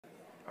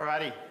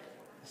Alrighty,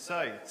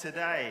 so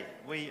today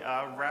we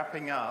are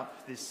wrapping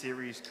up this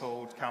series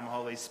called Come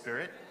Holy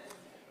Spirit.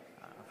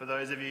 For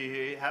those of you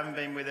who haven't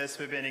been with us,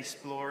 we've been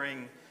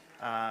exploring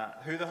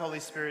who the Holy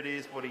Spirit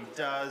is, what he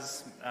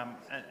does,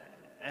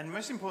 and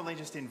most importantly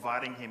just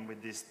inviting him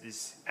with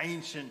this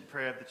ancient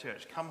prayer of the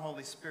church. Come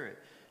Holy Spirit,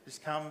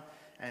 just come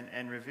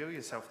and reveal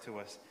yourself to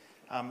us.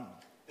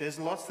 There's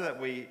lots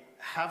that we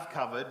have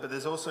covered, but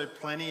there's also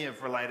plenty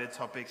of related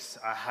topics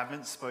I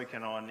haven't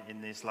spoken on in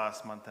this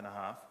last month and a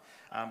half.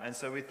 And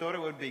so we thought it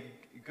would be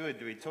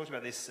good, we talked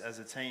about this as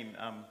a team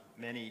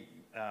many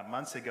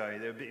months ago,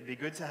 it would be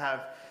good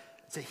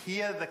to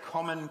hear the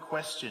common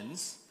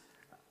questions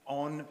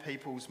on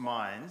people's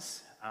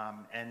minds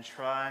and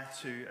try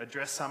to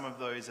address some of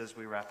those as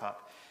we wrap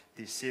up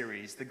this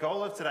series. The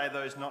goal of today,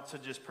 though, is not to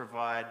just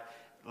provide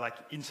like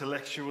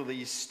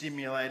intellectually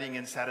stimulating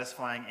and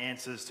satisfying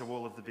answers to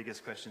all of the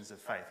biggest questions of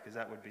faith, because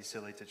that would be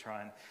silly to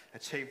try and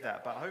achieve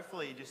that. But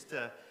hopefully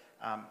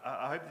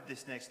I hope that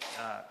this next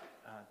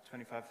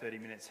 25-30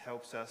 minutes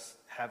helps us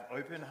have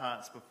open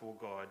hearts before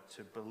God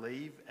to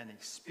believe and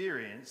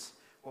experience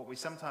what we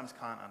sometimes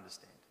can't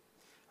understand.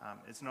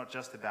 It's not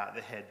just about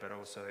the head, but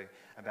also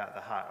about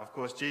the heart. Of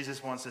course,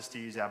 Jesus wants us to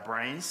use our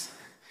brains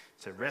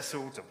to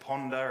wrestle, to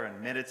ponder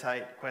and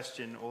meditate,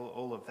 question,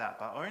 all of that,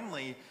 but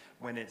only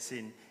when it's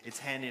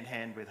hand in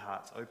hand with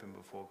hearts open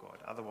before God.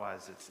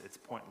 Otherwise, it's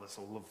pointless,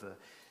 all of the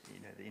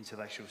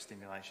intellectual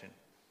stimulation,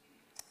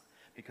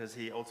 because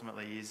he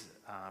ultimately is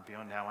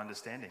beyond our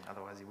understanding.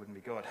 Otherwise, he wouldn't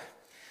be God.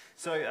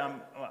 So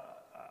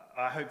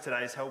I hope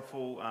today is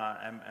helpful,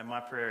 and my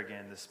prayer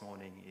again this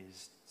morning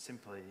is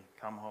simply,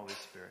 come Holy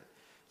Spirit.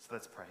 So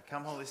let's pray.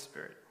 Come Holy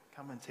Spirit,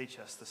 come and teach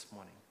us this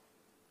morning.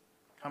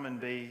 Come and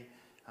be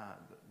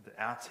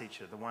our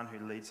teacher, the one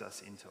who leads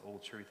us into all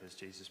truth as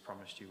Jesus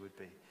promised you would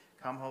be.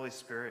 Come Holy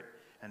Spirit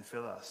and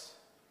fill us.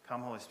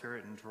 Come Holy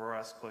Spirit and draw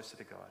us closer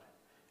to God,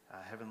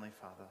 our Heavenly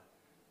Father.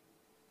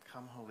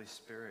 Come Holy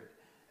Spirit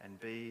and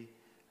be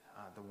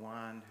the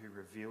one who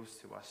reveals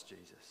to us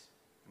Jesus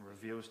and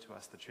reveals to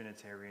us the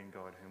Trinitarian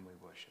God whom we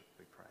worship,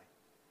 we pray.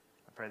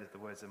 I pray that the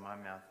words of my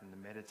mouth and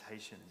the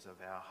meditations of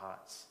our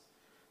hearts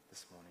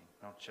this morning,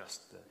 not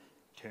just the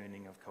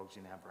turning of cogs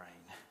in our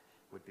brain,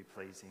 would be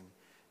pleasing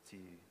to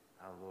you,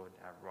 our Lord,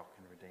 our rock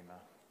and Redeemer.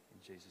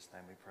 In Jesus'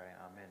 name we pray,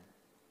 amen.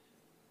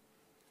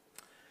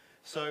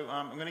 So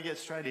I'm going to get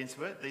straight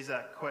into it. These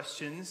are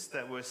questions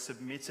that were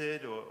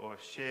submitted or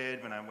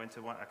shared when I went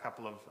to a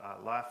couple of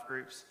life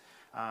groups.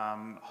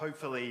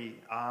 Hopefully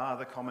are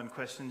the common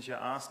questions you're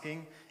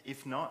asking.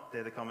 If not,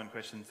 they're the common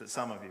questions that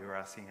some of you are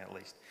asking at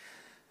least.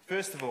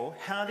 First of all,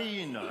 how do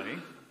you know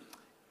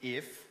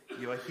if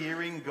you're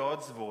hearing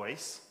God's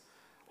voice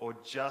or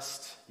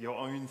just your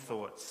own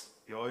thoughts,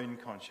 your own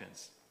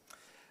conscience?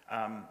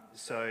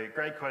 So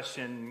great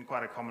question,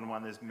 quite a common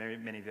one. There's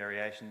many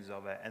variations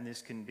of it, and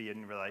this can be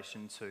in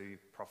relation to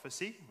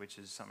prophecy, which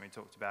is something we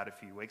talked about a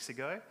few weeks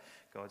ago,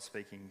 God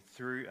speaking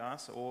through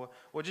us, or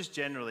just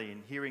generally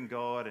in hearing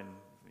God and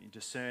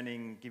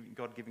discerning,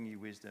 God giving you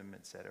wisdom,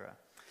 etc.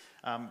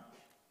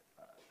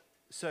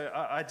 So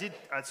I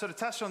sort of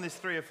touched on this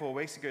 3 or 4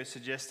 weeks ago,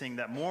 suggesting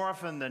that more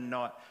often than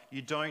not,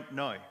 you don't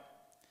know.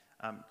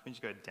 Can you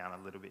just go down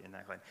a little bit in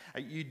that, Glenn?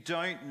 You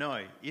don't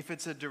know. If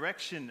it's a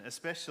direction,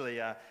 especially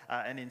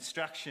an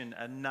instruction,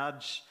 a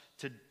nudge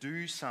to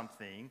do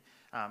something,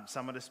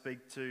 someone to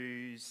speak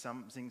to,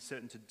 something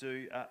certain to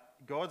do,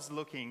 God's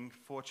looking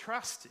for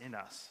trust in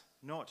us,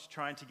 not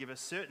trying to give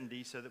us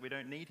certainty so that we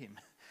don't need him.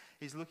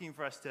 He's looking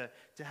for us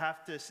to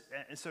have to,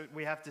 so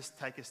we have to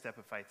take a step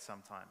of faith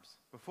sometimes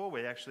before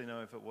we actually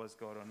know if it was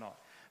God or not.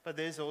 But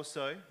there's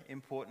also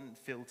important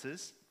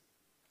filters.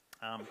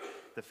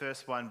 The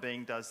first one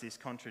being, does this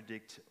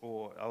contradict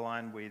or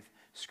align with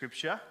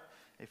Scripture?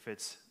 If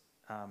it's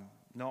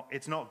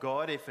not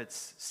God, if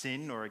it's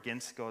sin or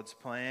against God's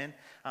plan,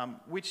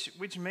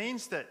 which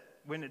means that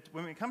when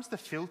it comes to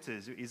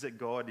filters, is it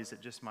God? Is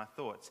it just my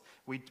thoughts?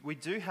 We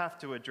do have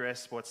to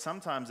address what's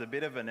sometimes a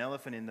bit of an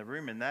elephant in the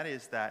room, and that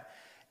is that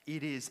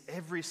it is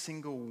every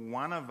single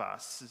one of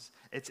us.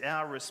 It's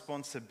our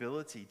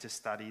responsibility to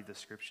study the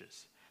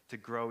Scriptures, to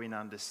grow in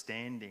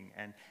understanding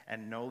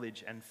and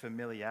knowledge and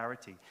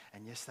familiarity.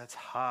 And yes, that's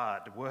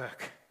hard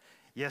work.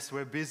 Yes,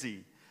 we're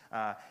busy.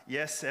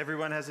 Yes,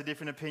 everyone has a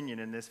different opinion,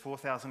 and there's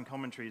 4,000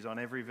 commentaries on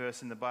every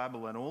verse in the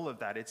Bible and all of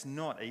that. It's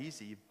not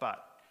easy,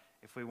 but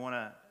if we want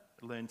to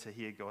learn to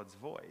hear God's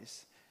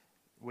voice,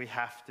 we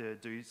have to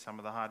do some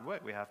of the hard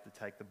work. We have to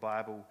take the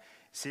Bible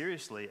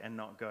seriously and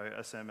not go,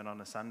 a sermon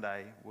on a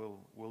Sunday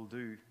will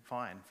do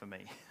fine for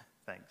me.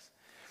 Thanks.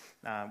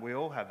 We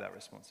all have that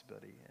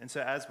responsibility. And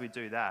so as we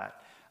do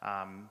that,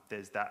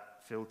 there's that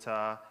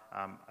filter.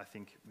 I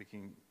think we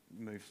can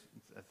move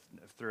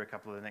through a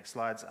couple of the next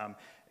slides.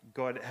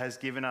 God has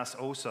given us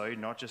also,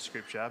 not just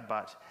Scripture,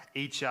 but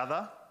each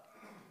other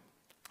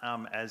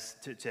as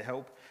to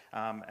help,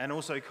 and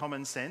also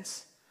common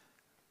sense.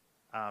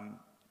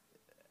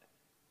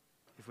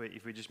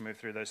 If we just move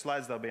through those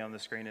slides, they'll be on the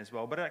screen as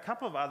well. But a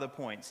couple of other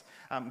points.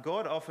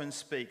 God often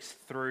speaks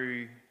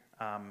through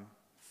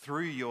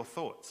your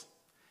thoughts,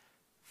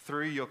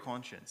 through your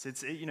conscience.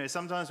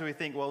 Sometimes we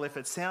think, well, if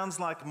it sounds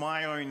like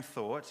my own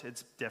thought,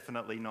 it's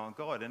definitely not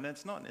God, and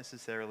it's not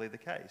necessarily the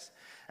case.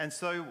 And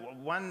so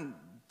one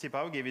tip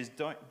I would give is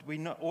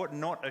ought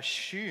not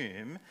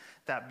assume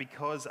that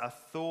because a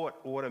thought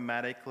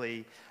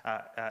automatically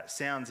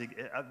sounds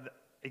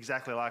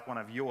exactly like one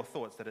of your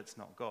thoughts, that it's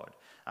not God.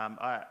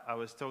 I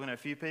was talking to a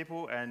few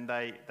people, and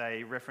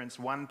they referenced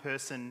one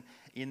person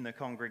in the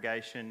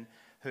congregation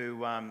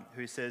who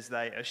says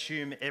they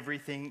assume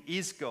everything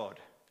is God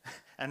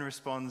and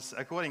responds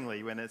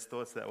accordingly when it's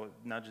thoughts or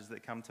nudges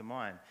that come to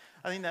mind.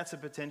 I think that's a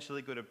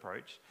potentially good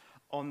approach.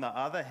 On the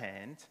other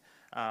hand,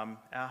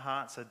 our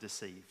hearts are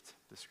deceived,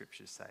 the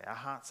scriptures say. Our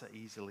hearts are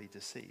easily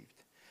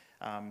deceived.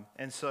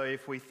 And so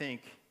if we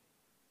think,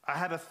 I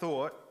had a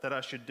thought that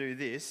I should do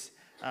this,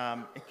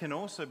 it can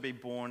also be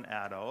born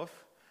out of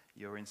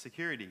your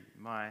insecurity,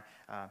 my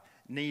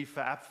need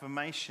for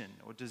affirmation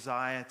or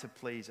desire to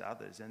please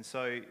others. And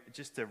so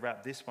just to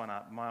wrap this one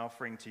up, my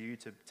offering to you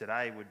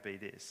today would be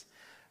this.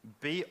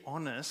 Be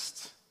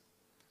honest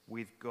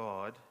with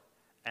God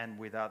and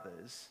with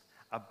others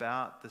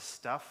about the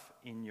stuff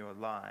in your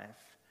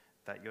life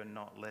that you're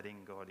not letting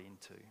God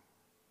into.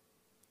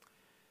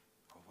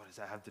 Well, what does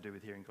that have to do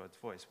with hearing God's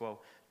voice?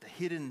 Well, the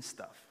hidden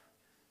stuff,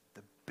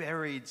 the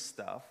buried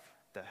stuff,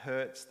 the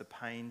hurts, the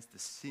pains, the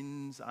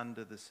sins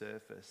under the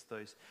surface,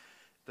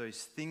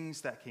 those things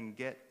that can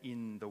get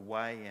in the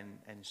way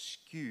and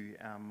skew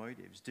our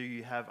motives. Do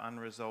you have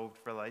unresolved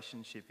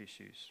relationship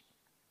issues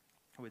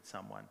with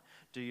someone?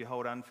 Do you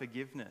hold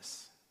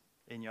unforgiveness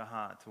in your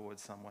heart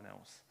towards someone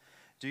else?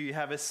 Do you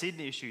have a sin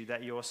issue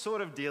that you're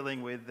sort of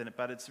dealing with,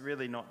 but it's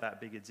really not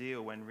that big a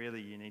deal when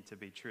really you need to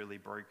be truly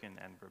broken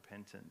and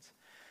repentant?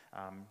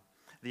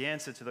 The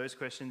answer to those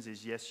questions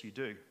is yes, you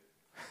do.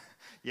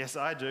 Yes,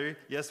 I do.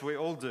 Yes, we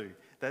all do.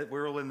 That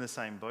we're all in the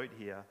same boat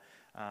here.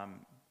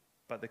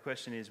 But the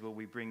question is, will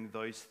we bring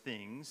those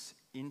things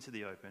into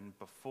the open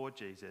before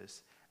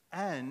Jesus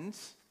and,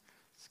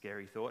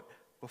 scary thought,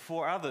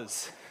 before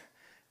others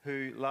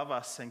who love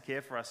us and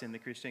care for us in the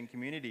Christian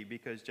community?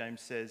 Because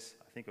James says,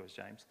 I think it was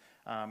James,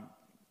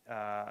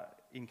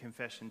 in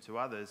confession to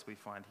others, we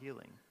find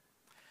healing.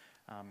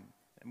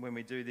 And when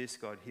we do this,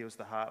 God heals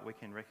the heart. We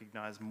can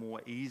recognize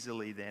more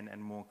easily then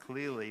and more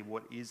clearly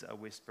what is a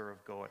whisper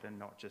of God and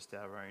not just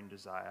our own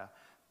desire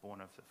born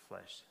of the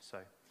flesh. So,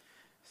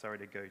 sorry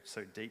to go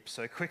so deep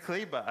so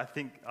quickly, but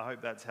I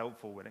hope that's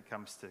helpful when it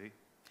comes to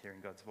hearing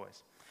God's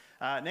voice.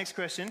 Next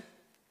question,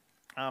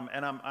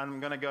 and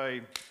I'm going to go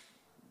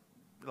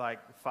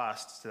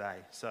fast today.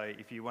 So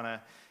if you want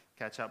to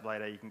catch up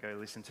later, you can go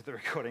listen to the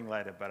recording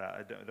later, but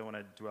I don't want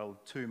to dwell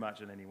too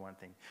much on any one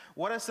thing.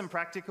 What are some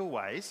practical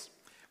ways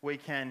we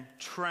can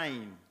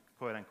train,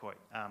 quote unquote,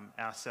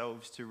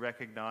 ourselves to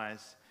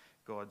recognize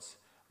God's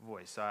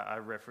voice? I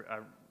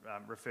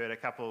referred a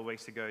couple of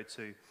weeks ago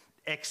to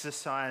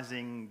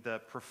exercising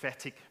the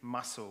prophetic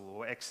muscle,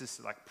 or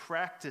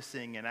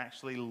practicing and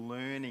actually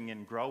learning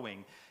and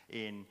growing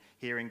in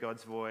hearing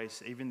God's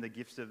voice, even the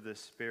gifts of the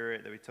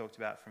Spirit that we talked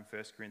about from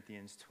 1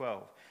 Corinthians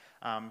 12.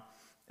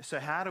 So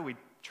how do we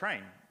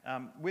train?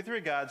 With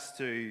regards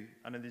to,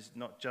 I know this is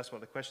not just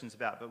what the question's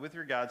about, but with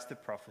regards to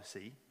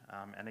prophecy,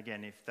 and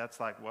again, if that's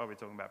why we're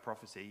talking about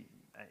prophecy,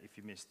 if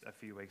you missed a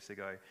few weeks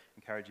ago, I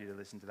encourage you to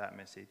listen to that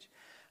message.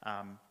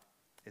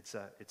 It's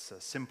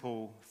a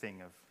simple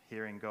thing of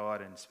hearing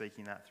God and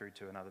speaking that through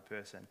to another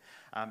person.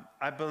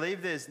 I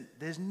believe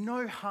there's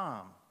no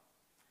harm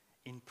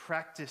in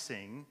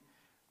practicing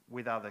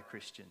with other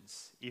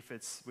Christians if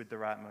it's with the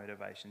right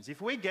motivations.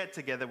 If we get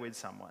together with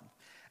someone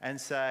and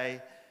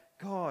say,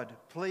 God,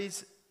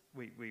 please,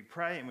 we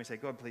pray and we say,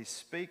 God, please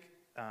speak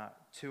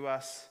to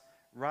us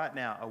right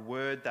now a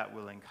word that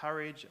will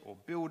encourage or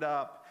build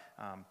up,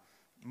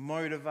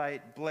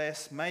 motivate,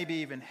 bless, maybe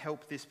even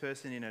help this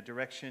person in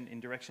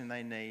direction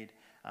they need,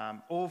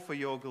 all for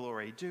your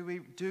glory. Do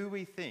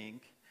we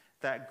think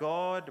that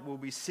God will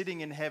be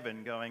sitting in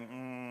heaven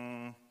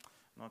going,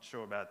 not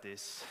sure about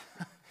this?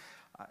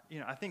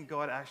 I think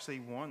God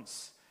actually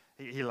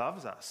he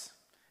loves us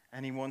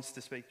and he wants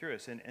to speak through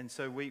us. And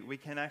so we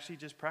can actually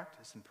just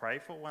practice and pray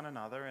for one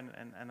another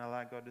and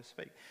allow God to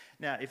speak.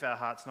 Now, if our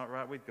heart's not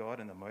right with God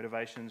and the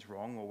motivation's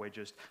wrong, or we're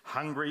just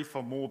hungry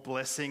for more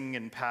blessing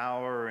and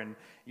power and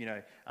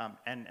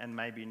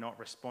maybe not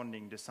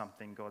responding to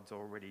something God's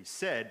already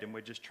said, and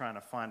we're just trying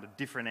to find a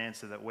different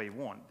answer that we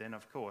want, then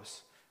of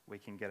course we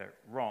can get it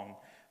wrong.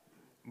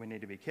 We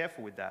need to be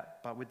careful with that.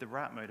 But with the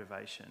right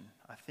motivation,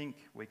 I think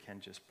we can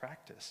just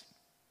practice.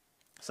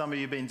 Some of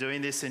you have been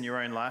doing this in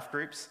your own life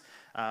groups.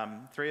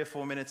 3 or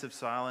 4 minutes of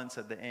silence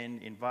at the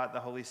end. Invite the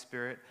Holy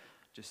Spirit,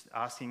 just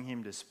asking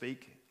him to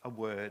speak a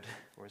word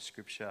or a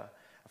scripture,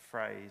 a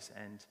phrase.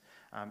 And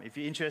if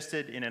you're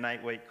interested in an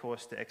 8-week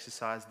course to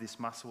exercise this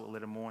muscle a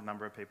little more, a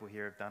number of people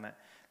here have done it,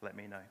 let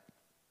me know.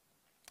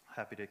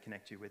 Happy to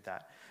connect you with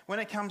that. When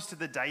it comes to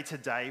the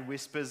day-to-day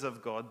whispers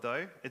of God,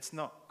 though, it's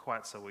not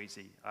quite so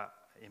easy,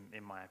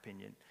 in my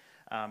opinion,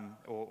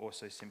 or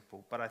so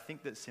simple. But I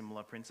think that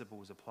similar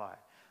principles apply.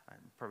 I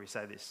probably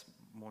say this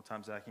more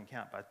times than I can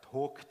count, but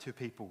talk to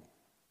people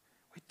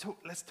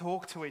Let's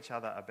talk to each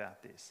other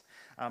about this.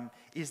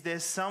 Is there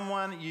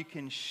someone you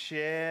can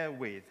share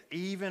with,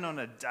 even on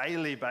a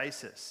daily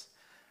basis?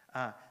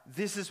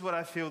 This is what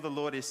I feel the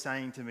Lord is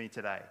saying to me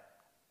today.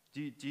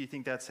 Do you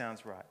think that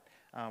sounds right?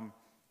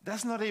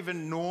 That's not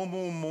even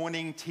normal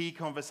morning tea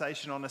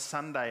conversation on a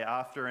Sunday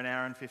after an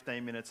hour and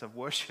 15 minutes of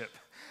worship.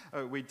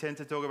 We tend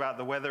to talk about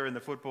the weather and the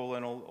football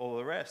and all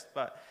the rest.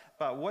 But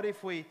what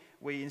if we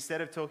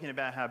instead of talking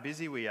about how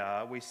busy we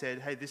are, we said,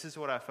 hey, this is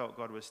what I felt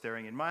God was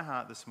stirring in my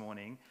heart this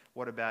morning.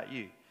 What about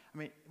you? I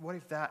mean, what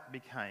if that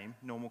became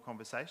normal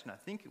conversation? I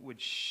think it would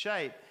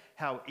shape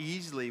how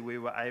easily we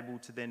were able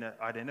to then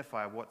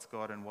identify what's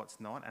God and what's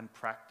not and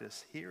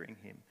practice hearing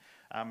him.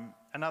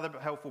 Another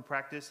helpful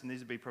practice, and these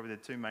would be probably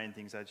the two main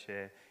things I'd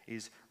share,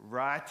 is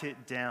write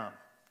it down.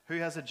 Who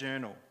has a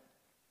journal?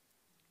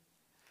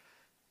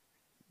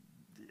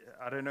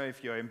 I don't know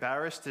if you're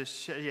embarrassed to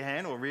share your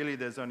hand, or really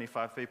there's only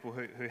 5 people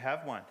who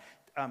have one.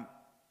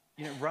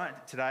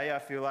 Right today I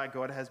feel like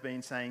God has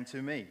been saying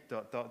to me, ...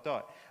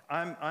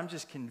 I'm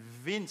just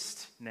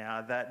convinced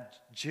now that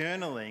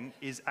journaling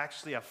is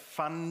actually a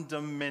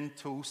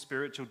fundamental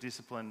spiritual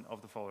discipline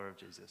of the follower of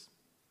Jesus.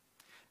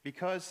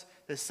 Because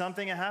there's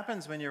something that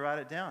happens when you write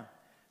it down.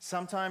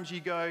 Sometimes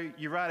you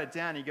write it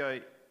down, you go,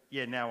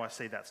 yeah, now I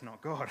see that's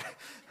not God.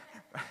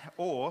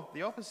 Or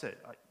the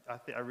opposite.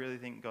 I really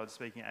think God's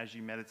speaking as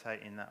you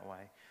meditate in that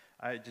way.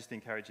 I just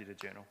encourage you to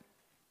journal.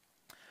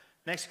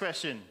 Next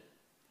question.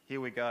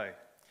 Here we go.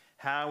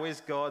 How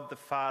is God the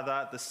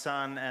Father, the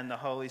Son, and the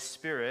Holy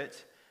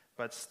Spirit,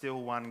 but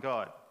still one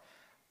God?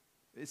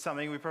 It's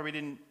something we probably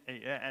didn't,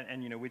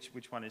 and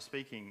which one is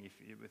speaking if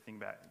you think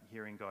about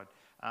hearing God.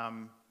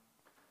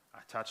 I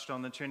touched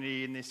on the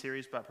Trinity in this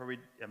series, but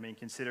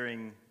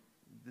considering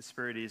the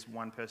Spirit is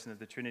one person of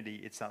the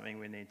Trinity, it's something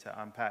we need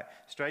to unpack.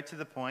 Straight to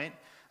the point,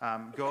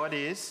 God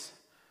is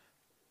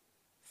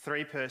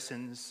 3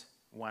 persons,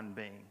 1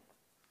 being.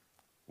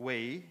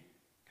 We,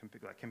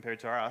 compared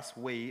to us,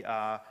 we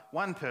are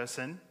 1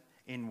 person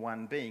in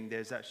 1 being.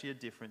 There's actually a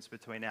difference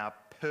between our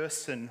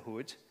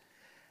personhood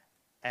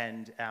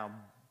and our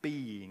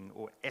being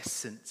or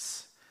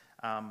essence.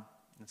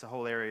 It's a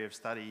whole area of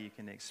study you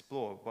can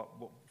explore. What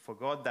for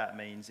God that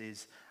means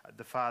is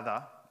the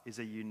Father is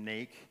a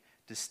unique,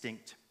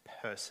 distinct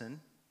person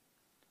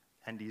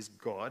and is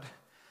God.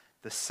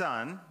 The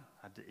Son,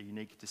 a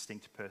unique,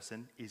 distinct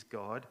person, is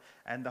God.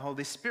 And the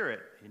Holy Spirit,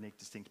 a unique,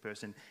 distinct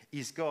person,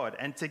 is God.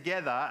 And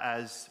together,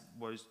 as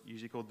was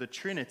usually called the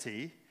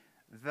Trinity,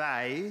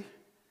 they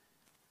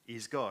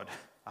is God,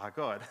 are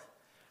God.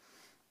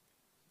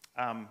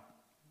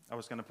 I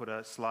was going to put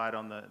a slide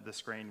on the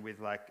screen with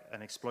like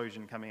an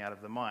explosion coming out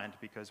of the mind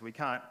because we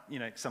can't,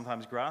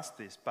 sometimes grasp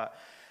this. But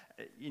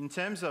in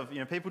terms of,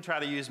 people try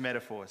to use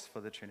metaphors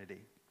for the Trinity.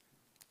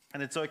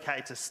 And it's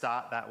okay to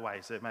start that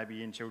way. So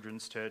maybe in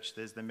children's church,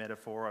 there's the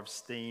metaphor of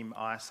steam,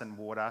 ice, and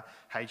water,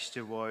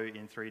 H2O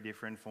in 3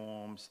 different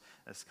forms.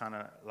 It's kind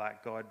of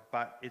like God.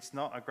 But it's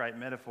not a great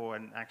metaphor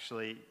and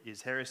actually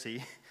is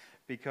heresy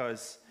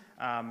because...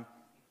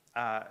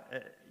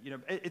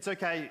 it's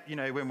okay,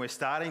 when we're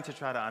starting to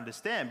try to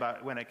understand,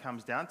 but when it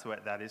comes down to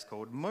it, that is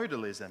called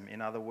modalism.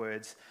 In other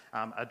words,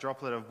 a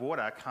droplet of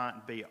water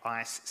can't be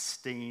ice,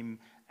 steam,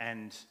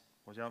 and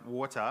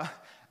water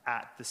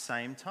at the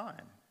same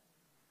time.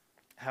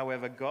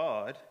 However,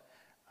 God,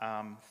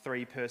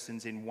 3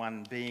 persons in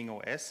 1 being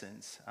or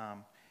essence,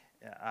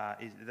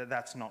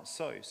 that's not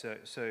so.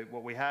 So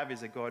what we have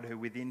is a God who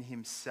within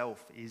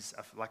himself is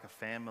like a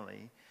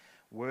family,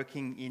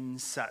 working in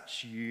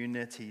such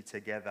unity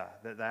together,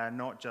 that they are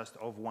not just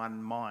of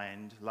 1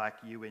 mind, like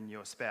you and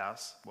your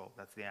spouse. Well,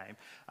 that's the aim.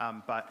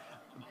 But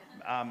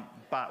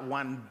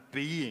 1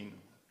 being.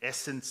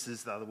 Essence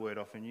is the other word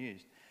often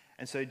used.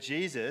 And so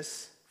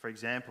Jesus, for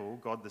example,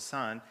 God the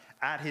Son,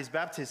 at his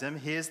baptism,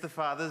 hears the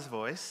Father's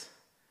voice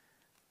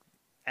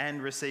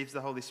and receives the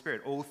Holy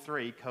Spirit. All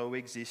 3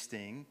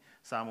 coexisting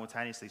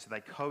simultaneously. So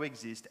they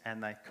coexist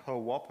and they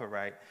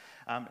cooperate.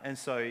 And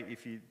so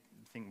if you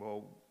think,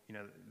 well,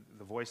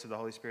 the voice of the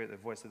Holy Spirit, the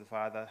voice of the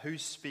Father,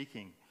 who's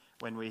speaking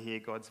when we hear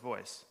God's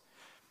voice?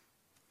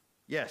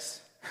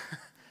 Yes,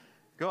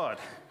 God,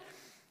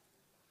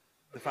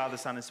 the Father,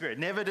 Son, and Spirit.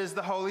 Never does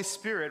the Holy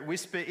Spirit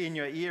whisper in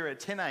your ear at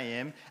 10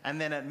 a.m. and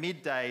then at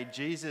midday,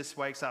 Jesus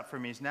wakes up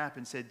from his nap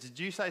and said, did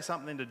you say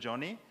something to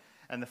Johnny?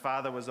 And the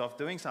Father was off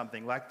doing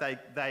something. Like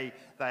they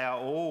are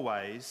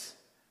always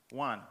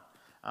one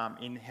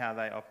in how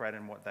they operate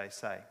and what they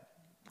say.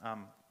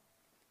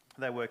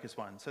 They work as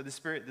one. So the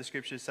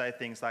scriptures say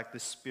things like the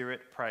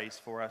Spirit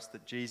prays for us,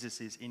 that Jesus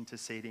is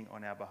interceding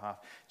on our behalf.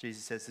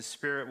 Jesus says the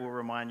Spirit will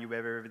remind you of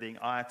everything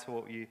I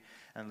taught you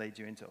and lead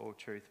you into all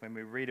truth. When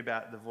we read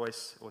about the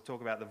voice or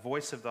talk about the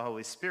voice of the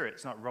Holy Spirit,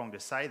 it's not wrong to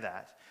say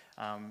that,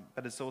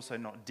 but it's also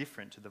not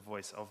different to the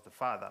voice of the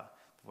Father.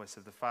 The voice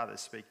of the Father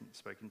is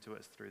spoken to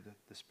us through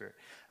the Spirit.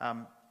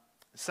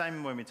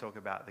 Same when we talk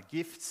about the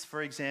gifts,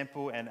 for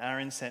example, and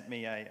Aaron sent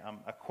me a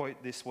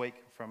quote this week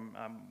from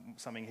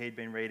something he'd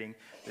been reading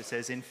that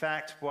says, in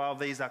fact, while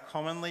these are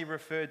commonly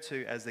referred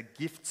to as the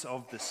gifts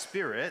of the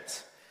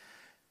Spirit,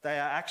 They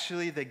are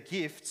actually the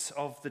gifts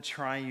of the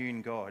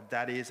triune God.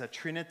 That is a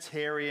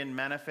Trinitarian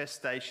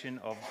manifestation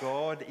of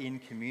God in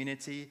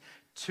community,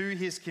 to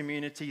his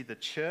community, the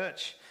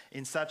church,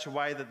 in such a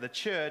way that the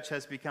church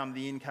has become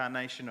the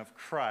incarnation of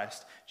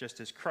Christ, just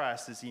as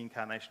Christ is the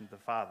incarnation of the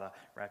Father.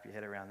 Wrap your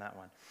head around that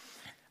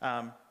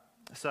one.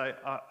 So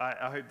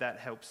I hope that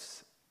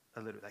helps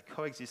a little. They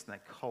coexist and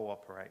they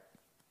cooperate.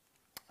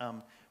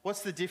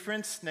 What's the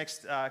difference?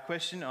 Next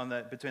question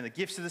between the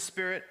gifts of the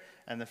Spirit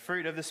and the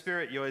fruit of the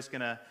Spirit. Yoi's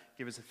going to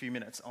give us a few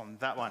minutes on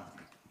that one.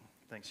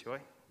 Thanks, Yoi.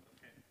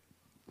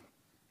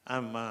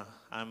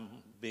 I'm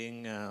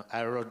being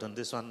arrowed on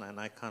this one, and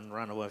I can't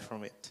run away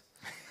from it.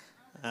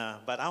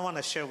 But I want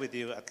to share with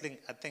you. I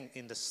think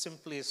in the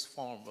simplest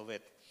form of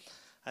it,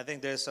 I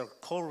think there's a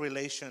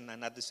correlation,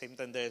 and at the same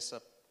time, there's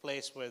a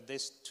place where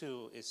this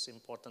too is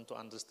important to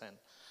understand.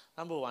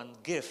 Number one,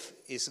 gift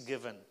is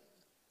given.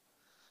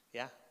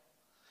 Yeah,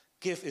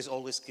 gift is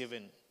always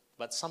given,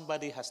 but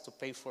somebody has to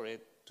pay for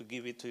it to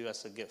give it to you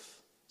as a gift.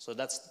 So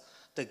that's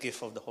the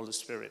gift of the Holy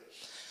Spirit.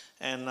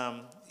 And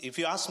if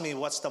you ask me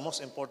what's the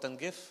most important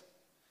gift,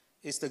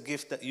 it's the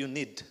gift that you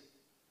need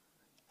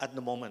at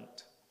the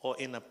moment or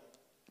in a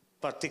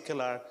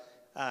particular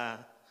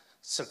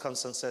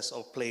circumstances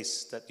or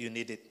place that you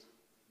need it,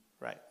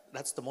 right?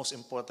 That's the most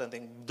important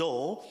thing.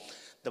 Though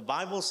the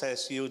Bible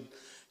says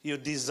you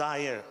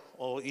desire,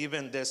 or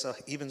even there's an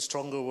even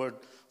stronger word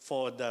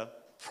for the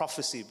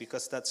prophecy,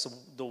 because that's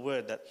the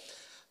word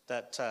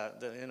that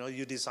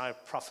you desire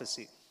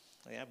prophecy.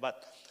 Yeah,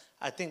 but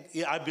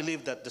I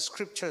believe that the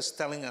scripture is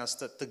telling us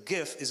that the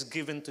gift is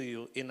given to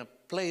you in a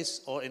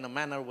place or in a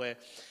manner where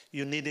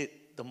you need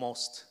it the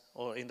most,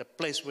 or in the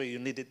place where you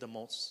need it the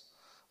most,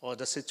 or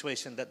the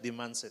situation that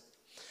demands it.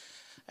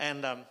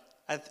 And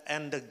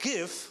the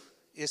gift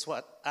is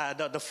what?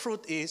 The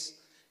fruit is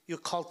you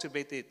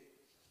cultivate it.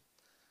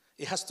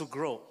 It has to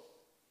grow.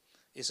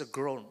 It's a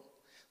grown.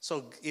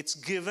 So it's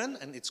given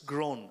and it's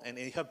grown, and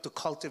you have to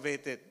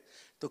cultivate it.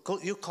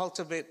 You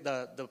cultivate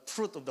the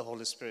fruit of the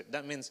Holy Spirit.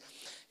 That means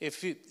if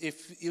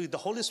the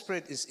Holy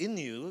Spirit is in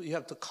you, you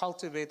have to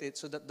cultivate it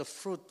so that the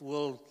fruit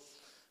will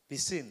be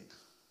seen.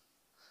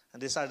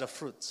 And these are the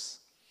fruits.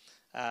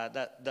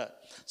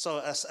 So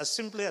as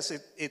simply as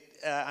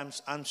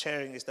I'm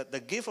sharing is that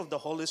the gift of the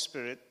Holy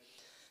Spirit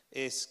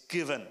is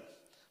given,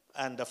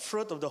 and the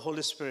fruit of the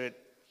Holy Spirit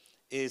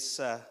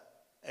is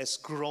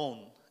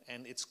grown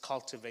and it's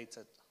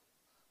cultivated,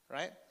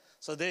 right?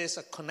 So there is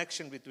a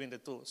connection between the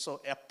two.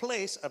 So a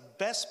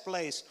best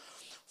place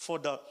for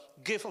the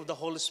gift of the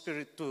Holy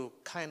Spirit to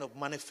kind of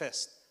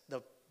manifest,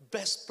 the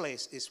best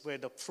place is where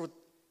the fruit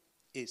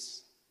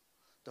is.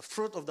 The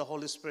fruit of the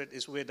Holy Spirit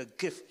is where the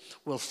gift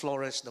will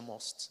flourish the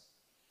most.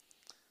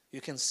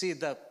 You can see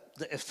the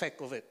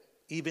effect of it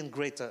even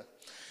greater.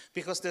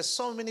 Because there's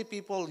so many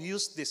people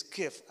use this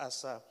gift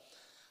as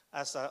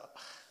a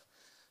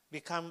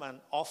become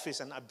an office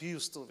and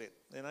abuse to it.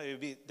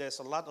 There's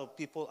a lot of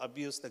people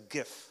abuse the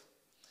gift.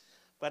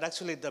 But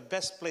actually the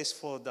best place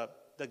for the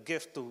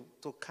gift to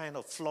kind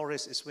of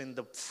flourish is when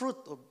the fruit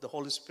of the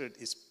Holy Spirit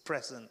is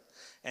present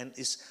and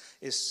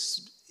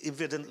is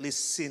evidently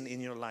seen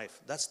in your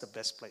life. That's the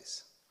best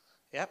place.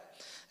 Yep.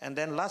 And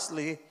then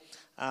lastly,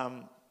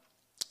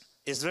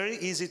 it's very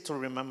easy to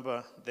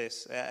remember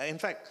this. In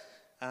fact,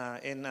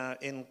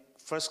 in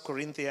 1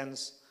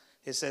 Corinthians,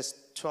 it says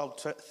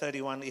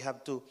 12:31, you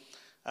have to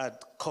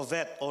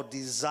covet or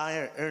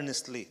desire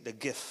earnestly the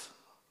gift.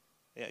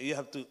 Yeah, you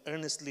have to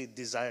earnestly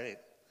desire it.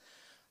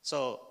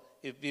 So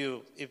if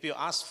you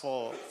ask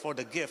for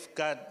the gift,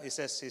 God, he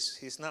says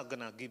he's not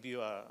going to give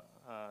you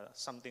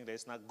something that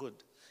is not good.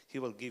 He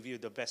will give you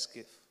the best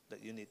gift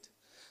that you need.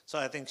 So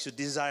I think you should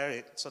desire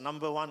it. So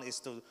number one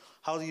is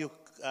how do you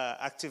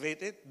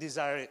activate it?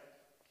 Desire it.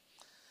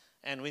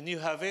 And when you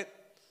have it,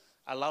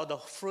 allow the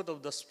fruit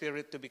of the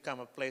Spirit to become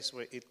a place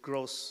where it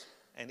grows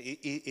and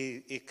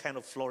it kind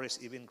of flourishes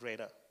even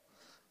greater,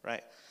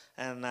 right?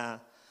 And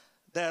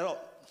there,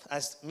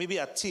 as maybe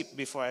a tip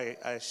before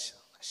I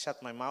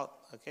shut my mouth,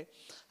 okay?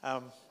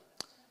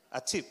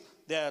 A tip.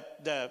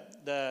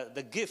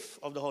 The gift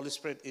of the Holy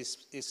Spirit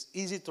is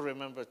easy to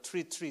remember.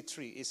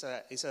 333 is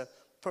a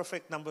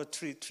perfect number.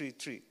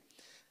 333.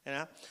 You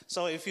know?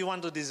 So if you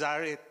want to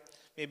desire it,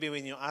 maybe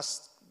when you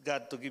ask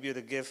God to give you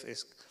the gift,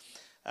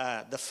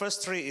 the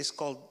first three is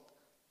called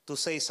to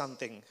say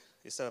something.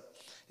 It's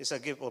a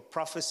gift of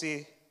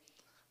prophecy,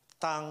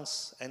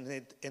 tongues,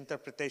 and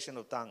interpretation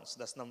of tongues.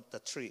 That's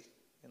the three.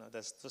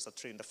 That's a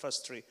three. And the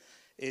first three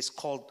is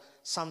called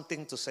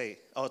something to say,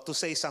 or to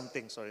say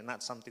something. Sorry,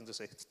 not something to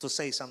say. To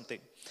say something.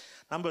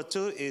 Number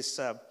two is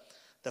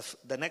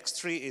the next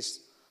three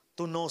is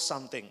to know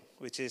something,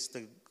 which is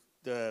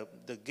the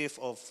gift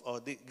of,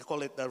 you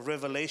call it the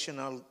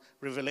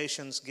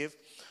revelations gift,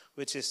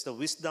 which is the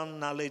wisdom,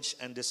 knowledge,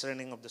 and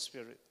discerning of the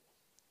Spirit.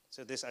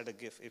 So these are the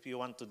gifts if you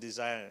want to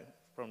desire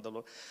from the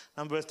Lord.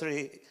 Number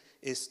three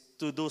is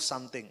to do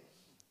something.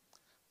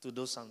 To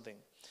do something.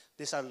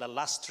 These are the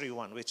last three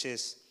which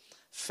is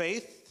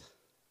faith,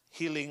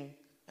 healing,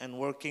 and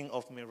working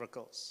of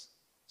miracles.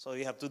 So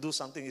you have to do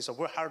something. It's a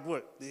hard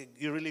work.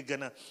 You're really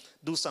going to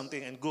do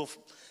something and go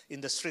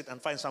in the street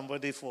and find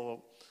somebody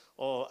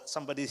or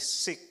somebody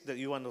sick that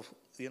you want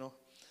to,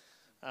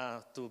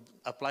 to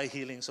apply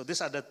healing. So these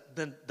are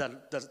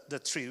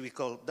the three we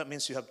call. That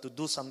means you have to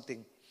do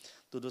something,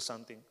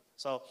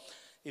 So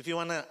if you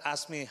want to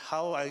ask me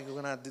how are you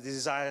going to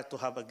desire to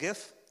have a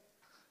gift,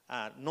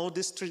 know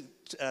these three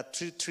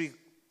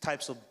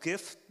types of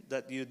gift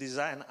that you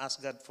desire and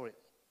ask God for it.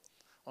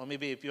 Or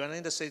maybe if you are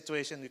in the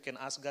situation, you can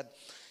ask God.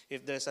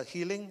 If there's a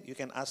healing, you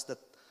can ask that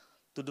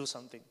to do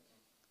something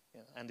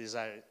and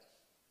desire it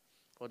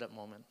for that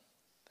moment.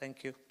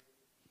 Thank you.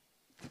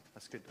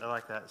 That's good. I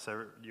like that.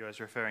 So you guys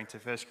referring to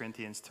 1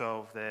 Corinthians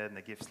 12 there and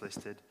the gifts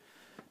listed.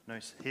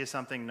 Hear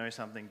something, know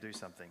something, do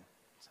something.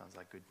 Sounds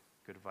like good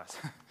advice.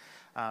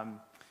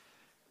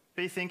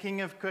 Be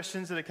thinking of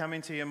questions that are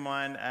coming to your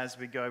mind as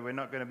we go. We're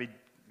not going to be,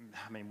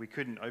 we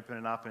couldn't open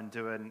it up and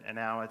do an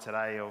hour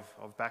today of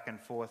back and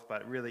forth,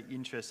 but really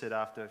interested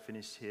after I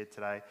finish here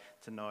today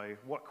to know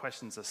what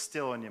questions are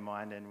still on your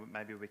mind, and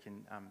maybe we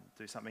can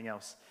do something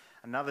else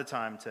another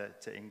time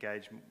to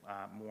engage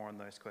more on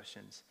those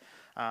questions.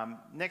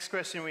 Next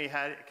question we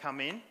had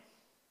come in.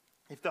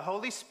 If the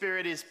Holy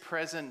Spirit is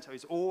present, or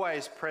is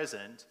always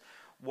present,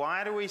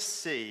 why do we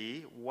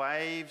see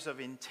waves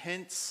of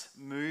intense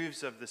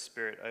moves of the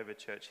Spirit over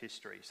church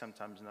history,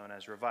 sometimes known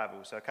as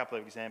revival? So a couple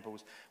of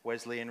examples: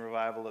 Wesleyan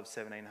revival of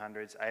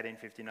 1700s,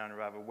 1859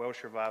 revival,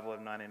 Welsh revival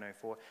of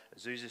 1904,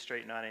 Azusa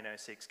Street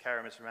 1906,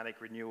 Charismatic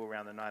renewal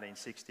around the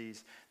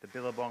 1960s, the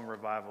Billabong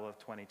revival of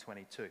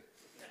 2022.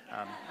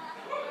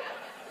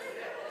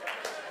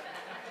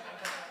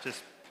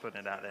 Just putting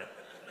it out there.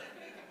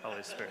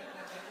 Holy Spirit.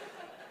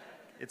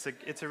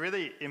 It's a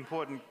really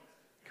important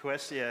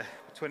question. Yeah,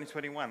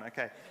 2021.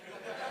 Okay.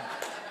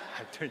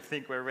 I don't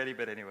think we're ready,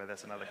 but anyway,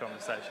 that's another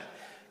conversation.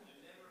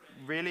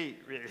 Really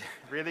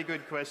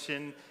good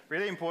question.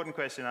 Really important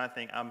question, I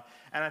think. And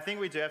I think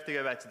we do have to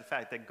go back to the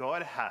fact that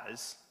God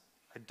has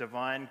a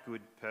divine,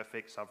 good,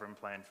 perfect, sovereign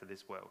plan for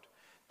this world.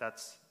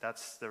 That's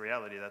the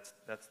reality.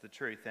 That's the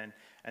truth.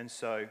 And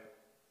so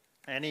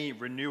any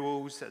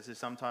renewals, as they're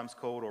sometimes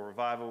called, or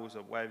revivals,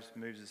 or waves,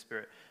 moves of the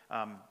Spirit,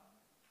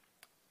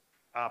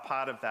 are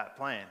part of that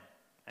plan.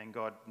 And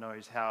God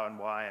knows how and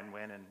why and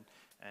when and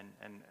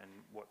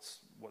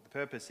what the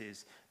purpose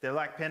is. They're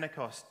like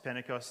Pentecost.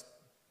 Pentecost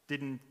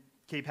didn't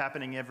keep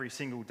happening every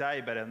single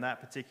day, but on that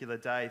particular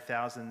day,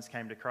 thousands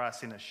came to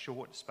Christ in a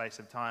short space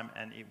of time,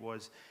 and it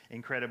was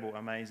incredible,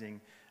 amazing,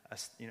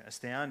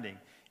 astounding,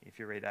 if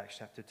you read Acts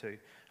chapter 2.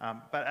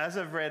 But as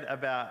I've read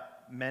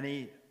about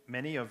many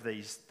of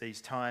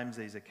these times,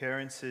 these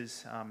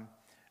occurrences,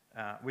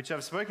 which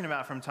I've spoken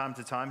about from time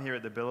to time here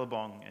at the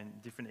Billabong,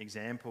 and different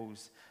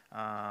examples,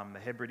 the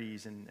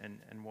Hebrides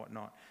and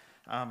whatnot.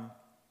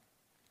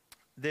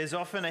 There's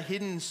often a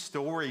hidden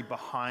story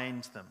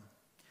behind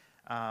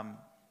them,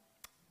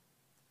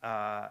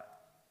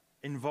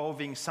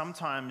 involving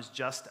sometimes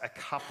just a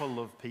couple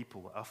of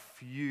people,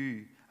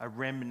 a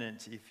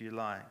remnant, if you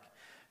like,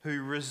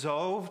 who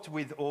resolved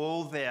with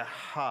all their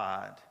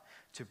heart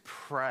to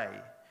pray,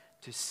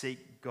 to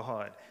seek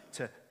God,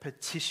 to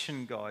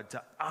petition God,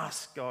 to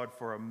ask God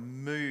for a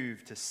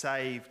move to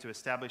save, to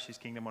establish his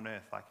kingdom on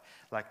earth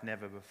like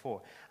never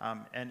before.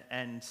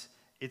 And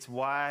it's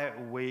why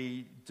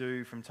we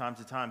do from time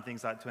to time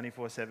things like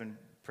 24/7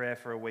 prayer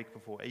for a week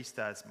before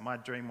Easter. My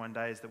dream one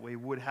day is that we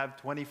would have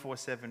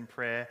 24/7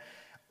 prayer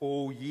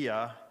all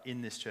year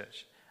in this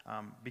church.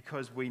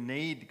 Because we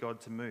need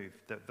God to move.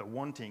 The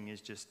wanting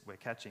is just, we're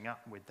catching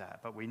up with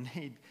that, but we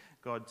need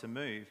God to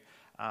move.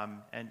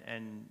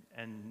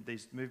 And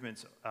these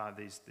movements,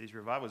 these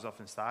revivals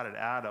often started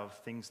out of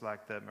things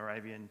like the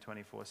Moravian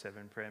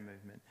 24/7 prayer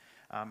movement.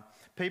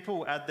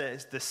 People at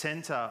the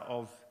centre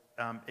of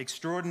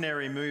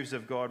extraordinary moves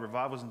of God,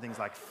 revivals and things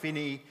like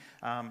Finney,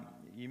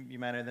 you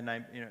may know the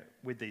name,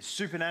 with these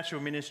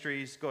supernatural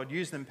ministries, God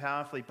used them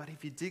powerfully, but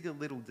if you dig a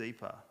little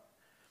deeper,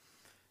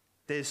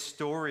 there's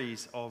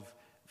stories of,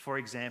 for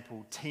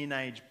example,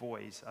 teenage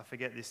boys. I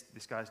forget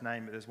this guy's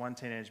name, but there's one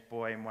teenage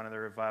boy in one of the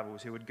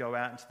revivals who would go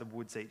out into the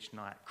woods each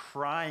night,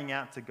 crying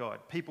out to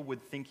God. People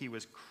would think he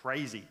was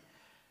crazy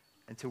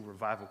until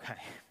revival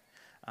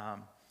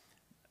came.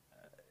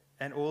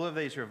 And all of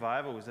these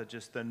revivals are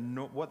just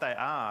what they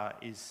are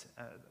is,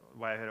 the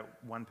way I heard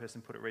one person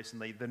put it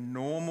recently, the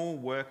normal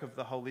work of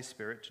the Holy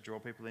Spirit to draw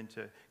people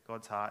into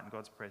God's heart and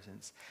God's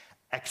presence,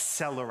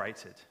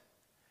 accelerated.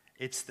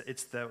 It's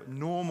the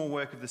normal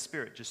work of the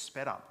Spirit, just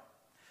sped up.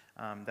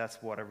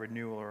 That's what a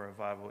renewal or a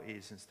revival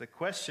is. And so the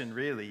question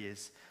really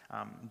is,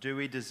 do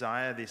we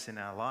desire this in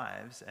our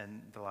lives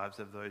and the lives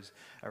of those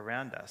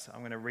around us? I'm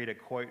going to read a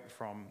quote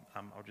from,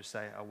 I'll just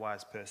say, a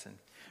wise person.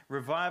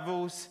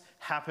 Revivals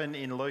happen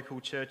in local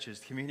churches,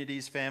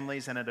 communities,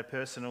 families, and at a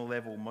personal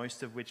level,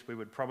 most of which we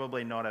would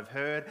probably not have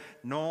heard,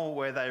 nor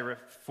were they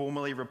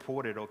formally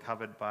reported or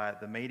covered by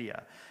the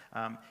media.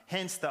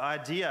 Hence, the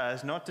idea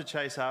is not to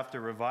chase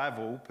after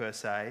revival per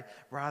se,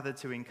 rather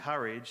to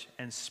encourage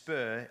and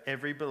spur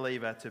every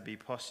believer to be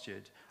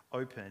postured,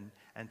 open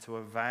and to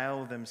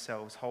avail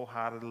themselves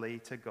wholeheartedly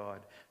to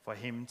God for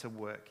him to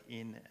work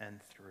in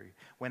and through.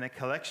 When a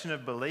collection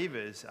of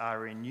believers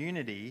are in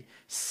unity,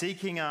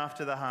 seeking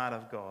after the heart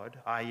of God,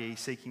 i.e.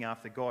 seeking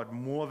after God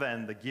more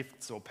than the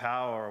gifts or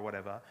power or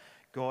whatever,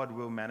 God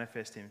will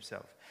manifest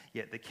himself.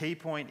 Yet the key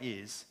point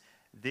is,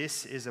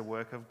 this is a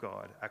work of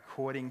God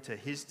according to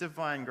his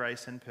divine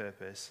grace and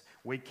purpose.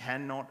 We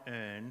cannot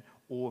earn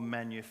or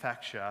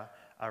manufacture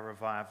a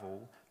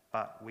revival,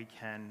 but we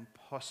can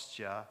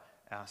posture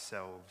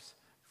ourselves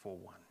for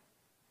one.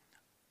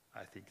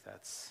 I think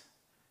that's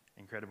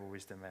incredible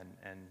wisdom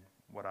and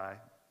what I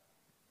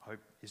hope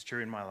is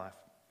true in my life.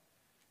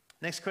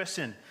 Next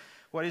question.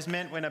 What is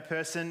meant when a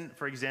person,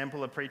 for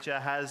example, a preacher,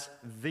 has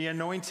the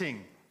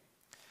anointing?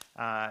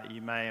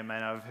 You may or may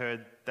not have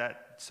heard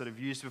that sort of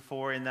used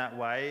before in that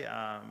way.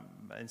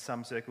 In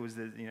some circles,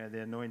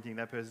 the anointing,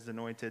 that person's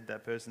anointed,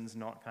 that person's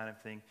not, kind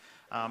of thing.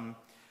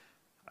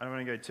 I don't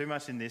want to go too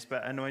much in this,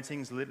 but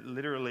anointing's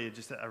literally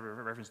just a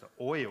reference to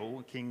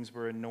oil. Kings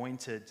were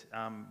anointed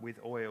with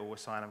oil, a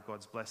sign of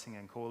God's blessing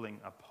and calling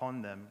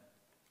upon them.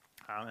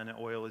 And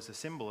oil is a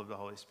symbol of the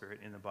Holy Spirit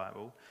in the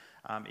Bible.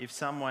 If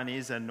someone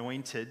is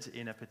anointed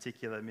in a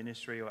particular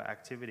ministry or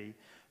activity,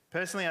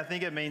 personally, I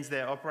think it means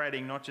they're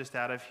operating not just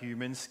out of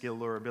human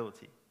skill or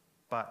ability,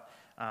 but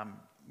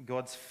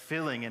God's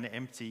filling an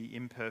empty,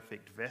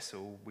 imperfect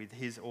vessel with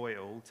his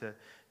oil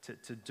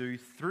to do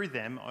through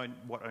them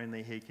what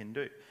only he can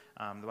do.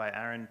 The way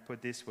Aaron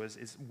put this was,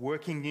 it's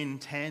working in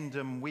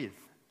tandem with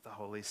the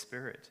Holy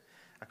Spirit,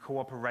 a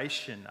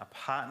cooperation, a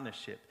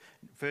partnership.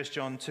 1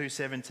 John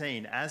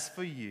 2:17, as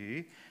for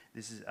you,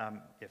 this is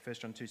 1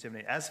 John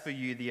 2:17. As for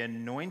you, the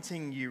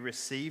anointing you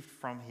received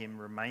from him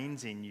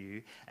remains in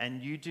you,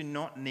 and you do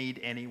not need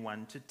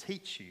anyone to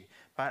teach you.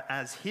 But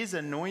as his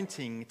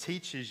anointing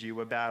teaches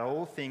you about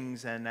all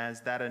things, and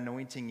as that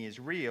anointing is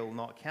real,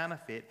 not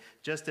counterfeit,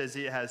 just as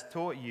it has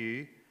taught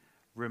you,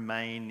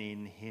 remain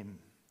in him.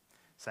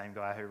 Same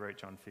guy who wrote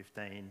John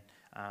 15,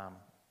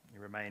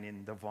 remain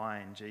in the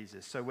vine,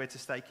 Jesus. So we're to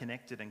stay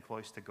connected and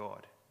close to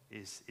God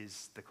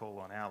is the call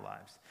on our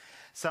lives.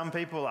 Some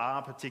people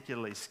are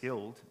particularly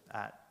skilled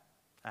at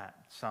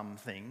some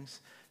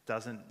things.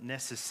 Doesn't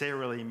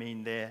necessarily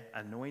mean they're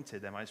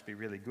anointed. They might just be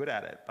really good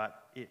at it,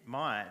 but it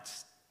might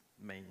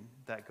mean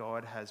that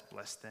God has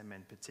blessed them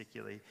and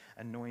particularly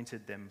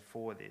anointed them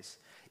for this,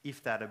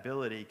 if that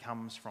ability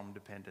comes from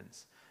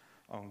dependence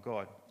on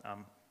God.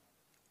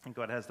 And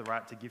God has the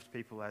right to gift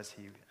people as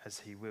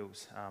he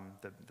wills.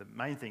 The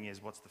main thing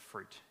is, what's the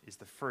fruit? Is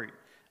the fruit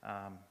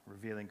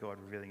revealing God,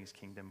 revealing his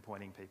kingdom,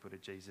 pointing people to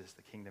Jesus,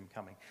 the kingdom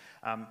coming?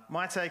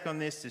 My take on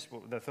this, just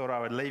the thought I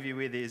would leave you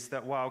with, is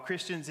that while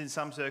Christians in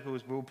some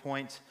circles will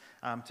point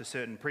to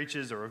certain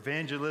preachers or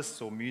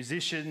evangelists or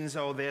musicians,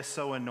 oh, they're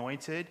so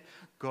anointed,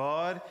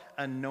 God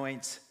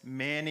anoints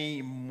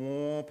many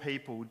more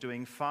people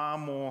doing far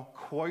more,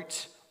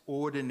 quote,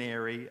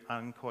 ordinary,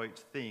 unquote,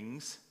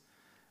 things.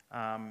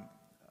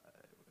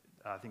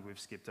 I think we've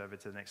skipped over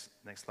to the next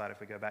slide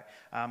if we go back.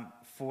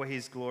 For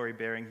his glory,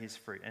 bearing his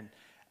fruit. And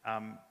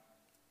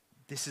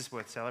this is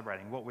worth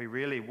celebrating. What we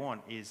really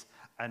want is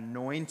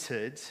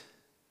anointed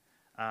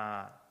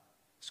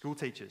school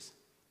teachers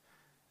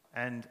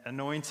and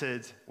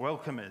anointed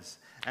welcomers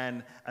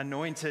and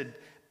anointed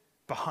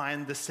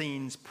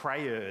behind-the-scenes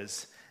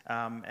prayers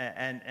and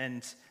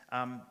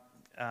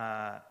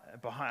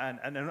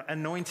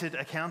anointed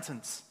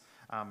accountants,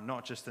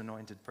 not just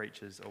anointed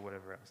preachers or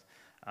whatever else.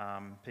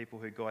 People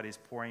who God is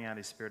pouring out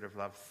his spirit of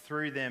love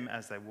through them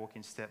as they walk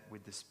in step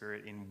with the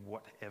Spirit in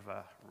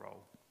whatever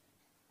role.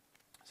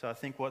 So I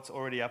think what's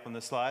already up on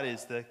the slide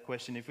is the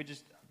question, if we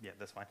just, yeah,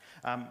 that's fine.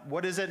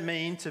 What does it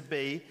mean to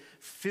be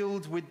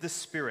filled with the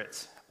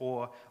Spirit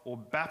or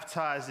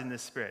baptized in the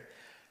Spirit?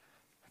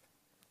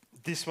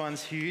 This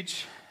one's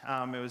huge.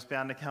 It was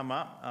bound to come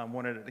up. I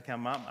wanted it to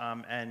come up.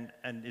 And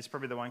it's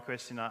probably the one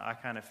question I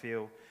kind of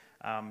feel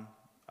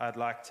I'd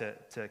like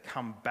to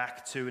come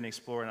back to and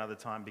explore another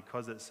time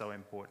because it's so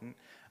important.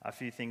 A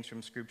few things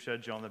from Scripture.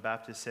 John the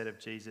Baptist said of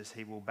Jesus,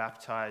 he will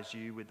baptize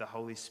you with the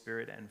Holy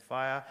Spirit and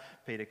fire.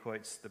 Peter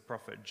quotes the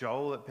prophet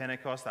Joel at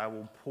Pentecost, I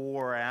will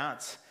pour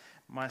out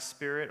my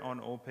Spirit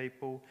on all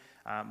people.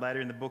 Later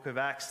in the book of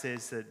Acts,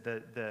 there's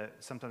the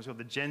sometimes called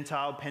the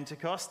Gentile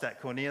Pentecost at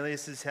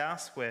Cornelius'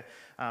 house, where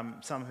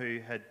some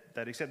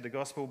they'd accept the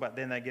gospel, but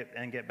then they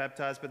get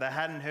baptized, but they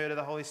hadn't heard of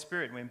the Holy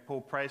Spirit. When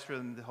Paul prays for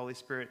them, the Holy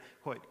Spirit,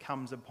 quote,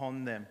 comes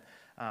upon them,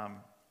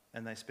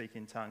 and they speak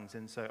in tongues.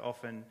 And so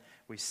often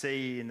we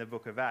see in the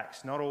book of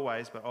Acts, not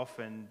always, but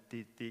often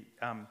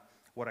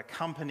what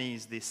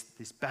accompanies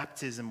this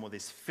baptism or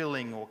this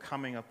filling or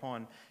coming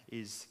upon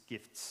is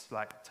gifts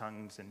like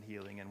tongues and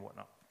healing and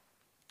whatnot.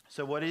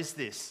 So what is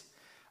this?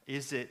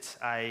 Is it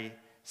a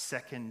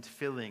second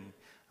filling?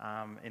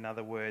 In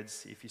other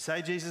words, if you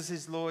say Jesus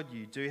is Lord,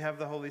 you do have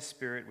the Holy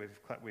Spirit.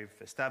 We've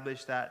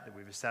established that.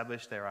 We've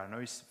established there are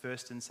no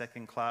first and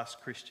second class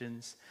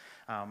Christians.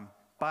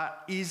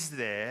 But is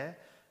there,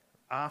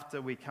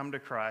 after we come to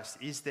Christ,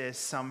 is there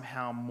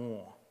somehow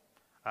more?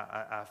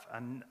 a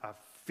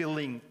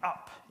filling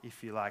up,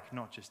 if you like,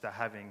 not just a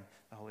having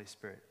the Holy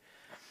Spirit.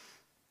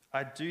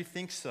 I do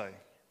think so.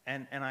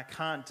 And I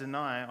can't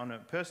deny on a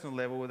personal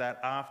level that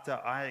after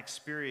I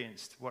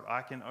experienced what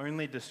I can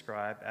only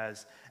describe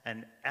as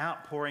an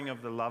outpouring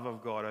of the love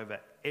of God over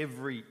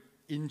every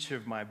inch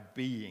of my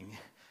being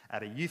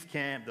at a youth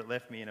camp that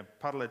left me in a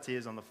puddle of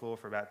tears on the floor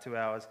for about 2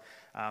 hours,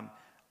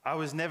 I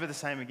was never the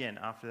same again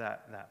after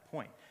that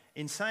point.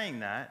 In saying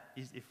that,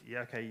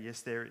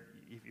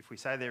 if we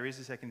say there is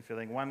a second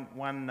filling,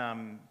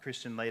 one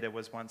Christian leader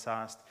was once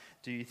asked,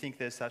 do you think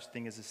there's such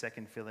thing as a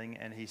second filling?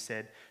 And he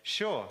said,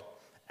 sure,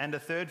 and a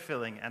third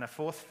filling, and a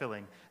fourth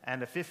filling,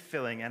 and a fifth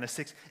filling, and a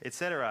sixth,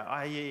 etc.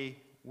 i.e.,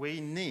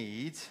 we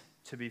need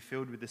to be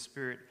filled with the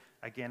Spirit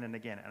again and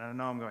again. And I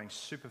know I'm going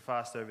super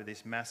fast over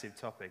this massive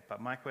topic,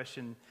 but my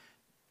question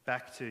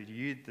back to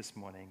you this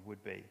morning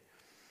would be,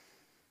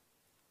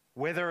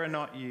 whether or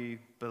not you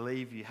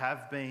believe you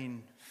have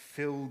been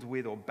filled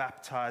with or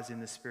baptized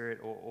in the Spirit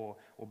or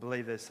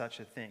believe there's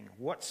such a thing,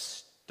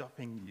 what's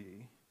stopping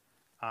you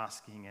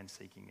asking and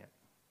seeking it?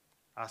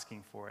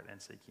 Asking for it and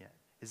seeking it?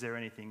 Is there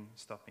anything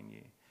stopping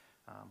you?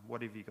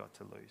 What have you got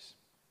to lose?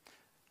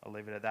 I'll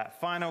leave it at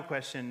that. Final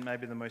question,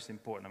 maybe the most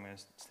important. I'm going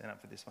to stand up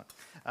for this one.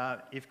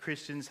 If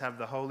Christians have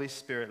the Holy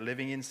Spirit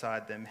living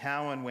inside them,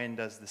 how and when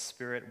does the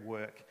Spirit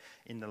work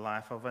in the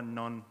life of a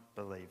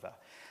non-believer?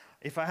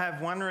 If I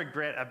have one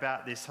regret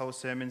about this whole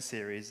sermon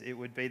series, it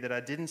would be that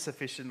I didn't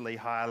sufficiently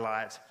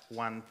highlight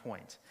one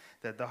point,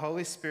 that the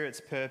Holy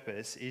Spirit's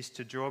purpose is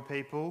to draw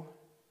people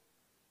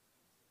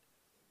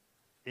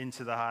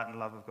into the heart and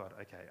love of God.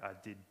 Okay, I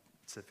did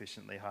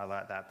sufficiently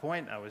highlight that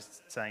point. I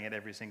was saying it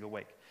every single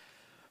week.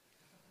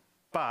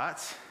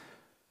 But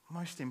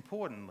most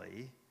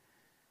importantly,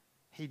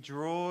 he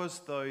draws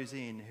those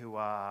in who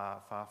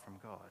are far from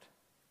God.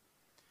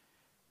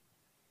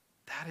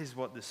 That is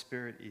what the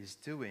Spirit is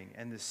doing.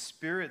 And the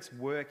Spirit's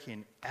work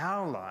in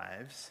our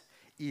lives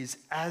is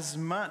as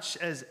much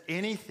as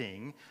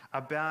anything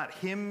about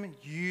him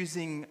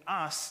using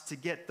us to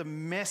get the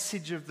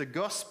message of the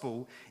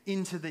gospel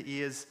into the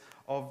ears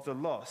of the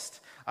lost.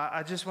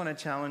 I just want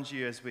to challenge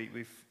you as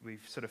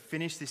we've sort of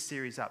finished this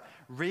series up.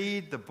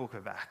 Read the book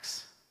of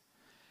Acts.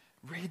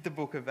 Read the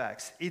book of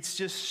Acts. It's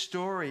just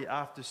story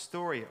after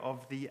story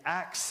of the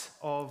acts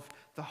of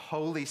the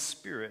Holy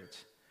Spirit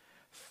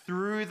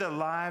through the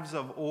lives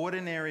of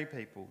ordinary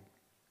people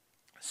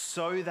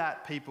so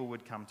that people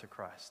would come to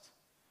Christ.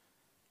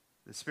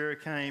 The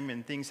Spirit came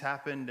and things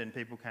happened and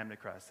people came to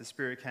Christ. The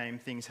Spirit came,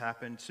 things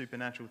happened,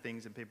 supernatural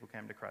things, and people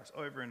came to Christ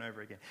over and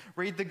over again.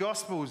 Read the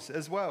Gospels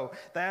as well.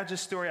 They are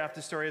just story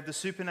after story of the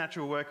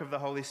supernatural work of the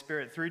Holy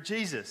Spirit through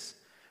Jesus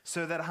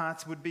so that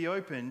hearts would be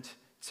opened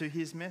to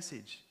his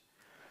message.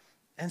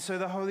 And so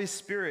the Holy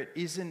Spirit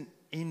isn't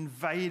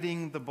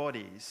invading the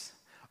bodies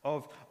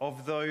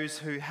of those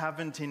who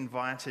haven't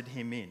invited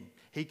him in.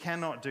 He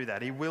cannot do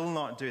that. He will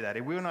not do that.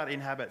 He will not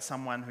inhabit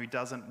someone who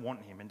doesn't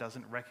want him and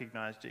doesn't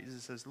recognize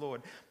Jesus as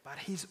Lord. But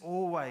he's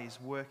always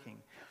working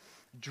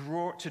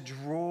to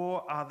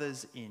draw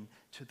others in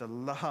to the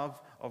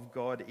love of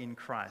God in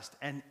Christ.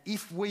 And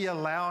if we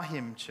allow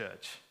him,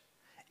 church,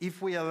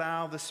 if we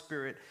allow the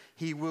Spirit,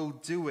 he will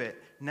do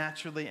it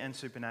naturally and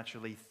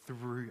supernaturally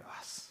through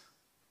us.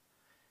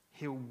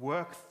 He'll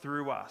work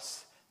through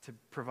us to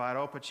provide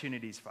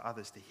opportunities for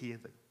others to hear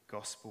the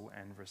gospel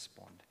and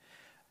respond.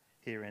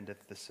 Here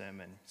endeth the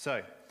sermon.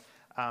 So,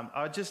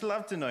 I'd just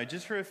love to know,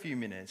 just for a few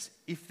minutes,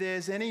 if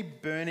there's any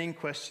burning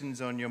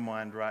questions on your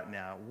mind right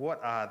now,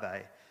 what are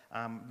they?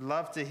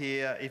 Love to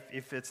hear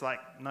if it's like,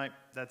 nope,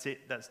 that's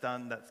it, that's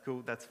done, that's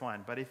cool, that's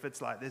fine. But if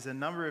it's like there's a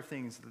number of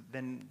things,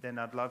 then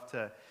I'd love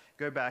to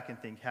go back and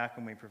think, how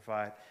can we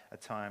provide a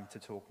time to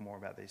talk more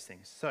about these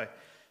things? So,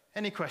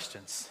 any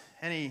questions?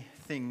 Any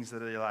things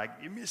that are like,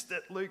 you missed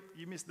it, Luke,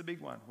 you missed the big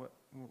one.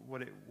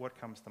 What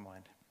comes to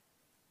mind?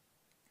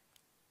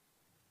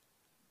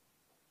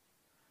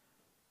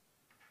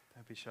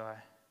 Don't be shy.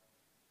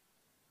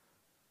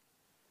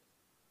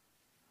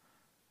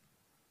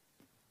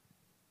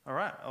 All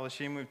right, I'll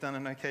assume we've done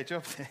an okay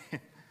job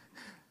there.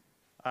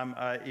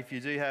 If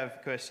you do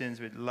have questions,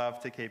 we'd love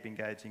to keep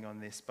engaging on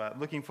this. But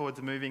looking forward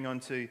to moving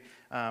on to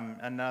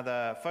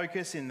another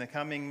focus in the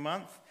coming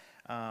month.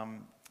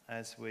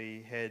 As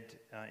we head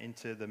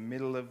into the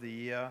middle of the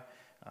year.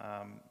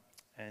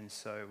 And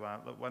so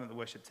why don't the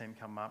worship team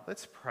come up?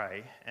 Let's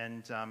pray.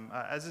 And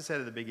as I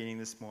said at the beginning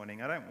this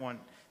morning, I didn't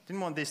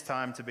want this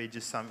time to be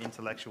just some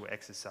intellectual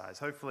exercise.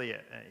 Hopefully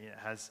it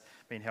has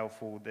been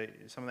helpful.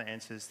 Some of the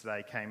answers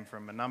today came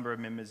from a number of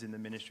members in the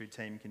ministry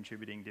team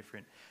contributing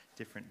different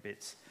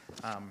bits.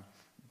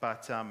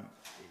 But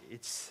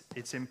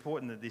it's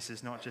important that this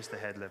is not just a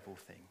head level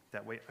thing,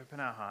 that we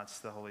open our hearts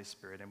to the Holy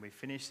Spirit and we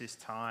finish this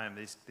time,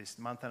 this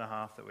month and a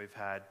half that we've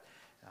had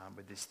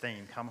with this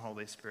theme, Come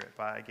Holy Spirit,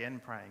 by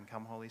again praying,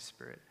 Come Holy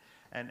Spirit,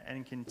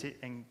 and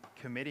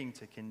committing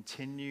to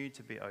continue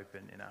to be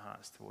open in our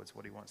hearts towards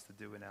what he wants to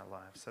do in our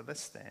lives. So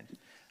let's stand.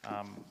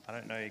 I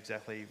don't know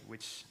exactly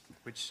which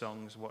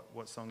songs,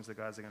 what songs the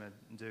guys are going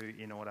to do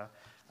in order,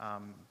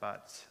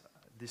 but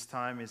this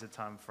time is a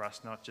time for us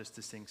not just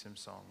to sing some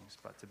songs,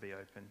 but to be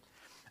open.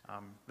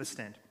 Let's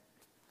stand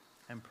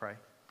and pray.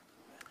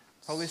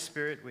 Holy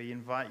Spirit, we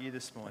invite you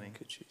this morning Thank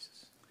you,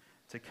 Jesus.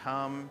 to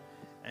come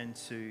and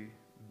to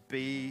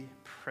be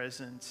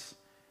present,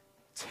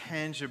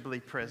 tangibly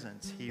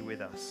present here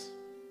with us.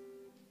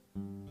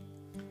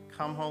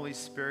 Come, Holy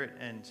Spirit,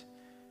 and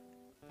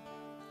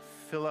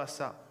fill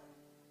us up.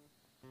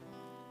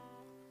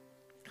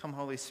 Come,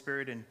 Holy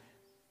Spirit, and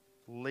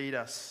lead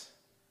us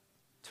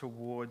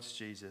towards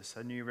Jesus,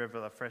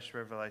 a fresh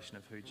revelation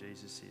of who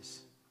Jesus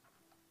is.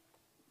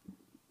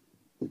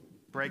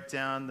 Break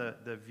down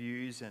the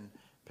views and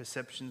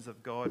perceptions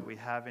of God we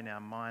have in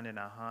our mind and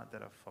our heart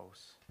that are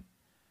false.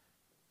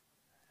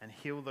 And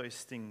heal those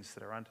things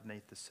that are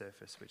underneath the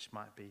surface which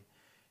might be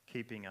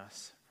keeping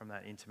us from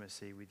that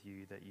intimacy with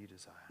you that you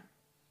desire.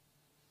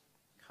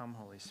 Come,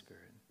 Holy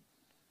Spirit.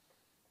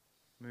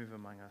 Move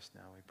among us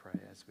now, we pray,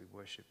 as we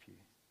worship you.